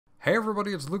Hey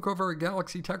everybody, it's Luke over at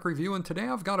Galaxy Tech Review, and today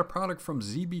I've got a product from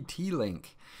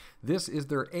Zbtlink. This is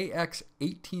their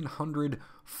AX1800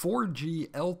 4G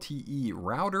LTE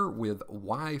router with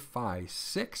Wi-Fi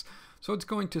 6. So it's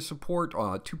going to support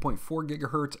 2.4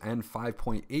 gigahertz and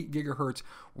 5.8 gigahertz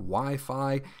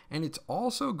Wi-Fi, and it's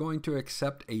also going to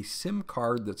accept a SIM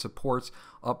card that supports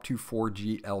up to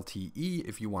 4G LTE.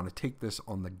 If you want to take this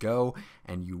on the go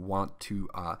and you want to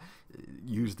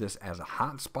use this as a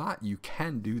hotspot, you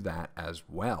can do that as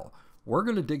well. We're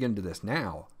going to dig into this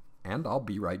now, and I'll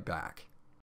be right back.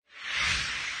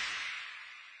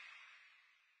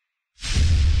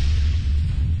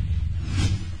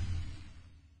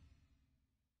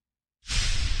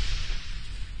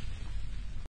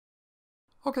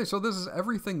 Okay, so this is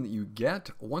everything that you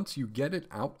get. Once you get it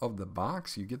out of the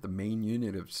box, you get the main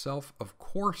unit itself. Of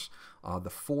course, the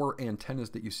 4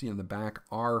 antennas that you see in the back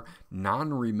are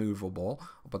non-removable,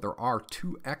 but there are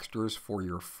 2 extras for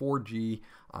your 4G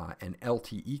and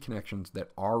LTE connections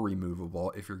that are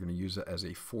removable if you're going to use it as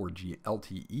a 4G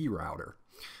LTE router.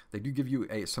 They do give you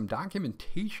some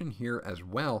documentation here as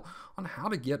well on how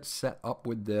to get set up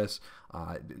with this.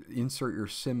 Insert your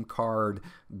SIM card,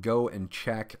 go and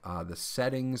check the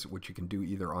settings, which you can do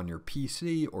either on your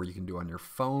PC or you can do on your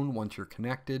phone once you're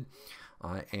connected.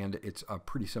 And it's a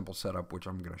pretty simple setup, which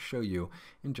I'm going to show you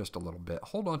in just a little bit.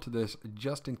 Hold on to this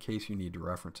just in case you need to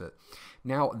reference it.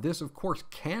 Now, this, of course,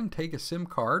 can take a SIM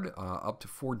card up to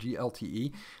 4G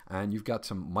LTE, and you've got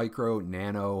some micro,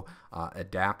 nano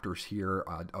adapters here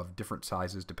of different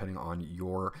sizes depending on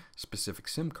your specific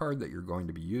SIM card that you're going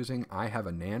to be using. I have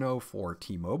a nano for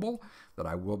T-Mobile that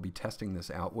I will be testing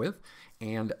this out with,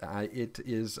 and it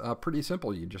is pretty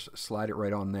simple. You just slide it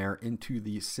right on there into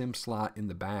the SIM slot in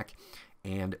the back,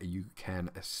 and you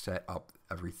can set up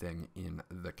everything in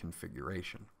the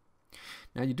configuration.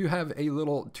 Now you do have a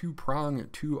little 2-prong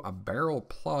to a barrel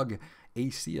plug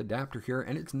AC adapter here,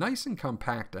 and it's nice and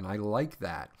compact, and I like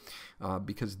that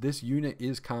because this unit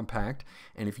is compact,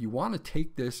 and if you want to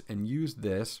take this and use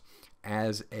this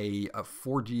as a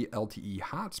 4G LTE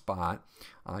hotspot,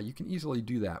 you can easily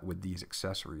do that with these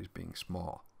accessories being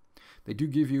small. They do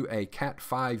give you a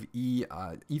Cat5e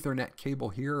Ethernet cable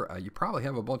here. You probably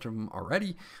have a bunch of them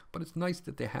already, but it's nice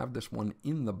that they have this one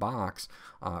in the box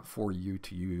for you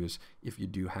to use if you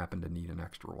do happen to need an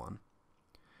extra one.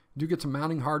 You do get some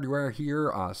mounting hardware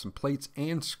here, some plates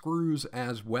and screws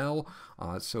as well.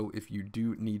 So if you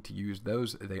do need to use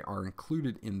those, they are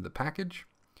included in the package.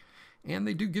 And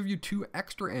they do give you 2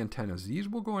 extra antennas. These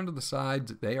will go into the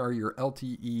sides. They are your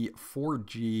LTE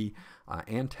 4G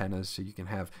antennas, so you can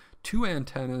have 2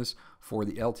 antennas for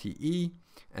the LTE,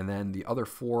 and then the other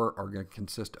 4 are going to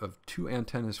consist of 2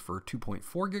 antennas for 2.4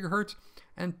 gigahertz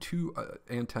and 2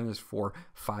 antennas for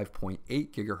 5.8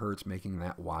 gigahertz, making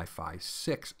that Wi-Fi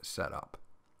 6 setup.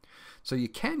 So you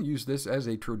can use this as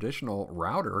a traditional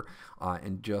router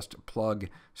and just plug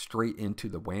straight into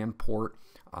the WAN port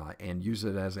and use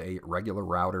it as a regular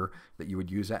router that you would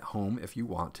use at home if you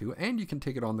want to. And you can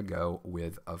take it on the go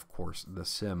with, of course, the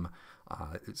SIM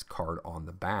card on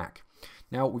the back.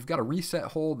 Now we've got a reset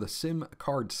hole, the SIM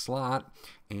card slot,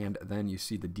 and then you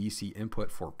see the DC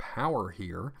input for power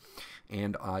here.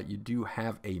 And you do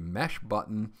have a mesh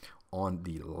button on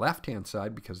the left hand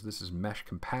side because this is mesh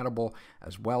compatible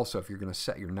as well. So if you're going to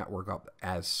set your network up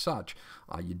as such,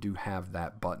 you do have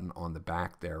that button on the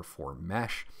back there for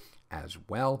mesh as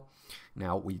well.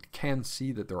 Now we can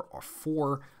see that there are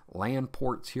 4 LAN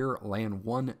ports here. LAN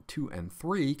 1, 2, and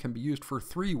 3 can be used for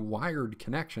 3 wired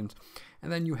connections, and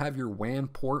then you have your WAN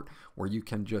port where you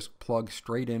can just plug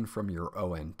straight in from your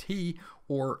ONT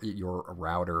or your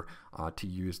router to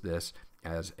use this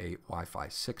as a Wi-Fi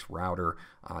 6 router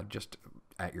just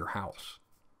at your house.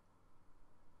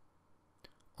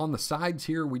 On the sides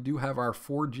here, we do have our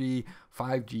 4G,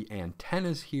 5G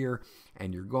antennas here,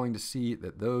 and you're going to see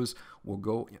that those will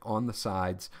go on the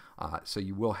sides. So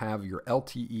you will have your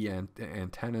LTE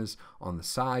antennas on the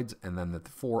sides, and then the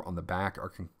 4 on the back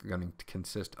are going to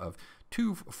consist of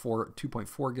 2 for 2.4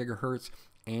 gigahertz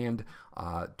and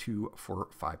 2 for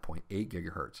 5.8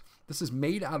 gigahertz. This is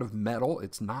made out of metal.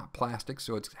 It's not plastic,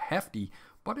 so it's hefty,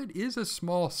 but it is a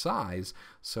small size,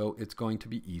 so it's going to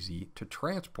be easy to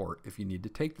transport if you need to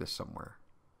take this somewhere.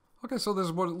 Okay, so this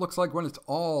is what it looks like when it's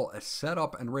all set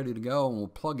up and ready to go, and we'll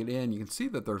plug it in. You can see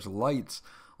that there's lights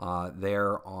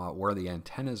there where the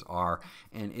antennas are,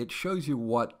 and it shows you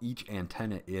what each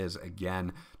antenna is.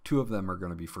 Again, 2 of them are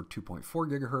going to be for 2.4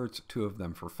 gigahertz, 2 of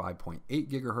them for 5.8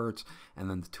 gigahertz, and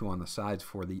then the 2 on the sides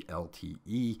for the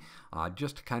LTE,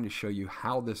 just to kind of show you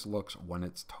how this looks when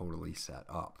it's totally set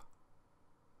up.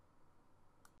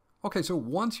 Okay, so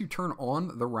once you turn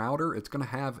on the router, it's going to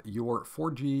have your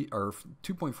 4G or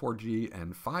 2.4G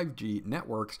and 5G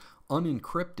networks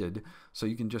unencrypted, so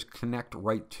you can just connect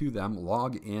right to them,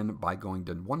 log in by going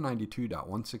to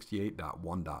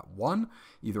 192.168.1.1,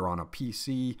 either on a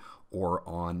PC or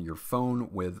on your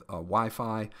phone with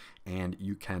Wi-Fi, and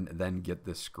you can then get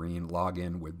this screen, log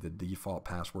in with the default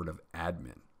password of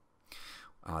admin.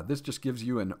 This just gives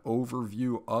you an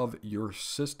overview of your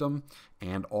system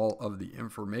and all of the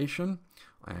information,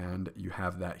 and you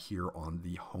have that here on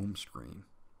the home screen.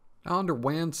 Now under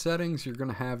WAN settings, you're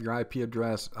going to have your IP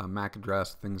address, MAC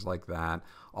address, things like that,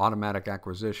 automatic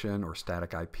acquisition or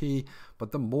static IP,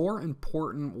 but the more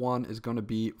important one is going to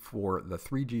be for the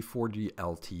 3G, 4G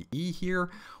LTE here,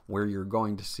 where you're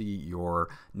going to see your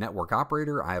network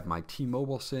operator. I have my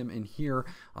T-Mobile SIM in here,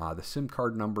 the SIM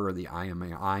card number, the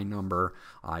IMEI number,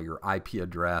 your IP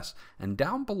address, and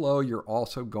down below you're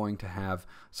also going to have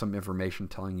some information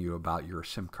telling you about your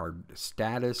SIM card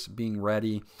status being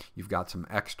ready. You've got some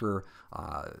extra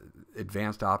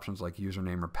advanced options like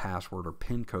username or password or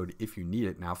PIN code if you need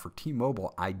it. Now for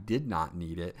T-Mobile, I did not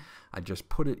need it. I just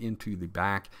put it into the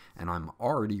back and I'm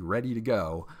already ready to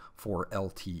go for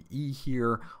LTE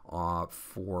here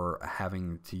for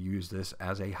having to use this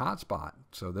as a hotspot.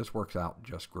 So this works out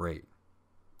just great.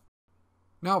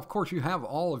 Now, of course, you have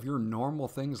all of your normal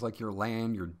things like your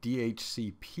LAN, your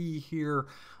DHCP here,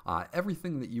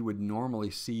 everything that you would normally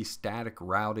see, static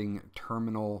routing,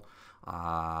 terminal,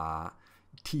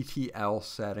 TTL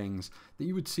settings that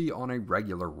you would see on a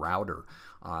regular router.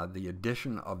 The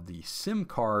addition of the SIM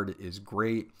card is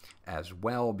great as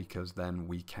well, because then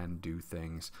we can do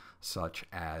things such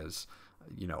as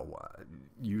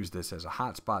use this as a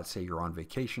hotspot. Say you're on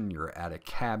vacation, you're at a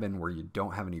cabin where you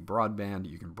don't have any broadband,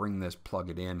 you can bring this,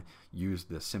 plug it in, use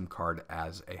the SIM card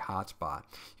as a hotspot.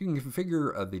 You can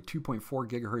configure the 2.4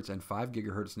 gigahertz and 5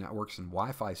 gigahertz networks and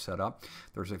Wi-Fi setup.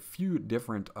 There's a few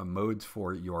different modes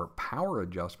for your power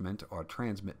adjustment or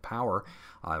transmit power.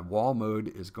 Wall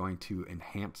mode is going to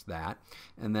enhance that.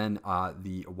 And then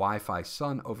the Wi-Fi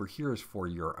Sun over here is for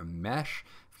your mesh.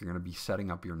 You're going to be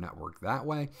setting up your network that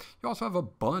way. You also have a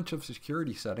bunch of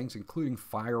security settings, including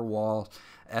firewalls,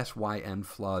 SYN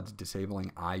floods, disabling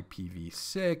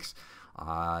IPv6.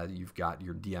 You've got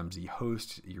your DMZ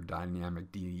host, your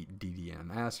dynamic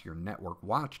DDNS, your network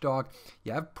watchdog.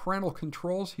 You have parental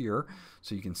controls here,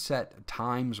 so you can set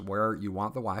times where you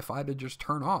want the Wi-Fi to just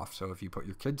turn off. So if you put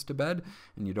your kids to bed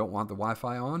and you don't want the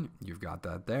Wi-Fi on, you've got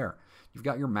that there. You've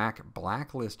got your MAC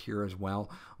blacklist here as well.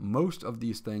 Most of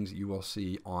these things you will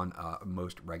see on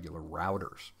most regular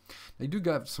routers. They do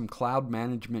have some cloud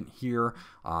management here.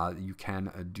 You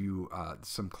can do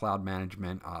some cloud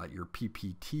management, your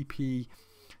PPTP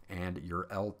and your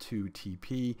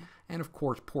L2TP, and of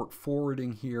course port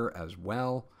forwarding here as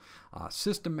well.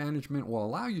 System management will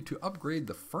allow you to upgrade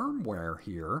the firmware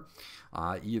here,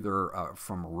 either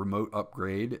from a remote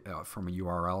upgrade from a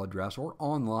URL address or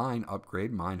online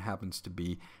upgrade. Mine happens to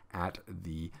be at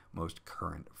the most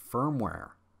current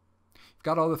firmware. You've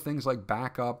got other things like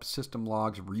backup, system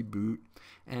logs, reboot,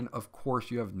 and of course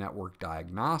you have network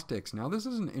diagnostics. Now this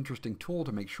is an interesting tool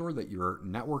to make sure that your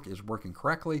network is working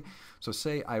correctly. So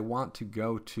say I want to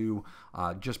go to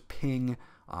just ping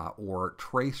or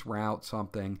trace route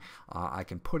something, I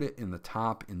can put it in the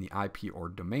top in the IP or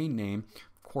domain name.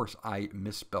 Of course, I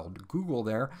misspelled Google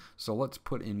there, so let's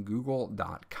put in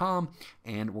google.com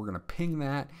and we're going to ping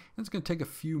that. And it's going to take a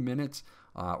few minutes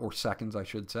or seconds, I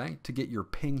should say, to get your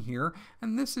ping here.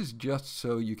 And this is just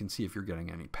so you can see if you're getting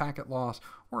any packet loss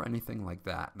or anything like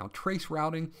that. Now, trace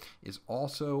routing is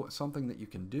also something that you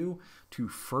can do to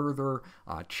further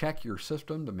check your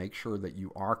system to make sure that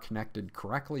you are connected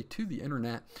correctly to the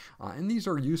internet. And these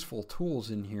are useful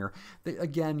tools in here that,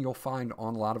 again, you'll find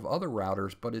on a lot of other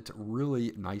routers, but it's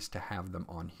really nice to have them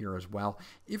on here as well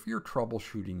if you're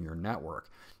troubleshooting your network.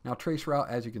 Now, traceroute,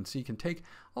 as you can see, can take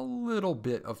a little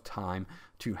bit of time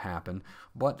to happen,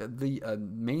 but the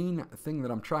main thing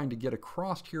that I'm trying to get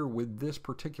across here with this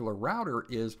particular router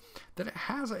is that it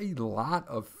has a lot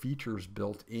of features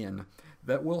built in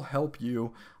that will help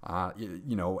you,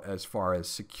 as far as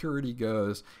security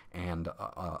goes and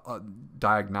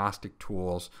diagnostic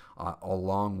tools,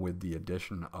 along with the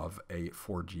addition of a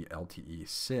 4G LTE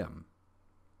SIM.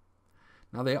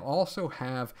 Now they also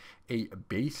have a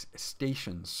base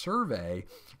station survey,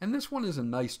 and this one is a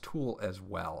nice tool as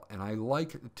well, and I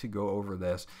like to go over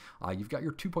this. You've got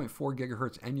your 2.4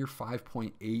 gigahertz and your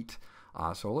 5.8.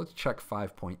 So let's check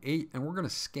 5.8, and we're going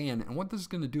to scan, and what this is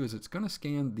going to do is it's going to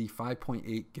scan the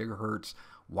 5.8 gigahertz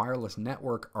wireless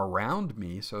network around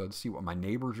me, so to see what my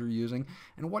neighbors are using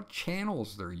and what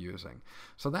channels they're using.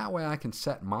 So that way I can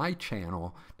set my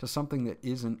channel to something that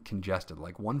isn't congested,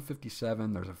 like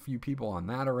 157. There's a few people on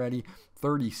that already.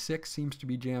 36 seems to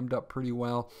be jammed up pretty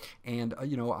well, and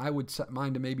I would set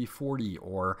mine to maybe 40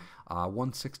 or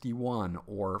 161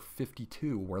 or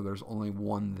 52, where there's only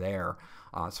one there,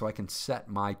 so I can set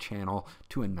my channel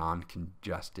to a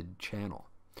non-congested channel.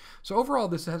 So overall,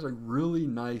 this has a really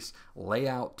nice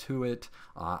layout to it.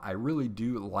 I really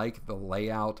do like the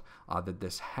layout that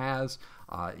this has.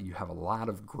 You have a lot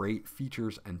of great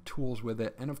features and tools with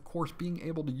it, and of course being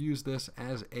able to use this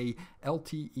as a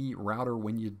LTE router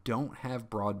when you don't have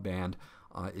broadband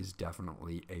is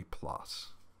definitely a plus.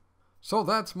 So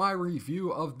that's my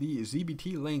review of the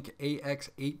Zbtlink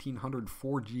AX1800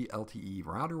 4G LTE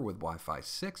router with Wi-Fi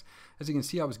 6. As you can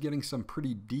see, I was getting some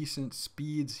pretty decent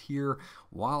speeds here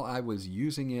while I was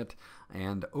using it,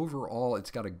 and overall it's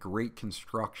got a great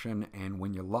construction, and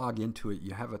when you log into it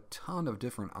you have a ton of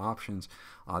different options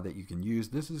that you can use.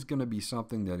 This is going to be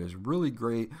something that is really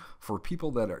great for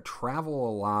people that travel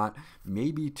a lot,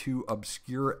 maybe to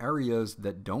obscure areas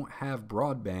that don't have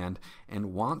broadband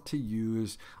and want to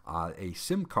use a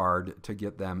SIM card to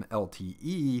get them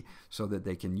LTE so that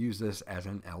they can use this as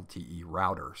an LTE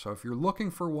router. So if you're looking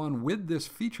for one with this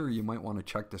feature, you might want to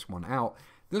check this one out.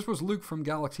 This was Luke from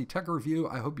Galaxy Tech Review.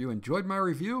 I hope you enjoyed my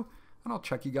review, and I'll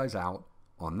check you guys out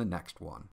on the next one.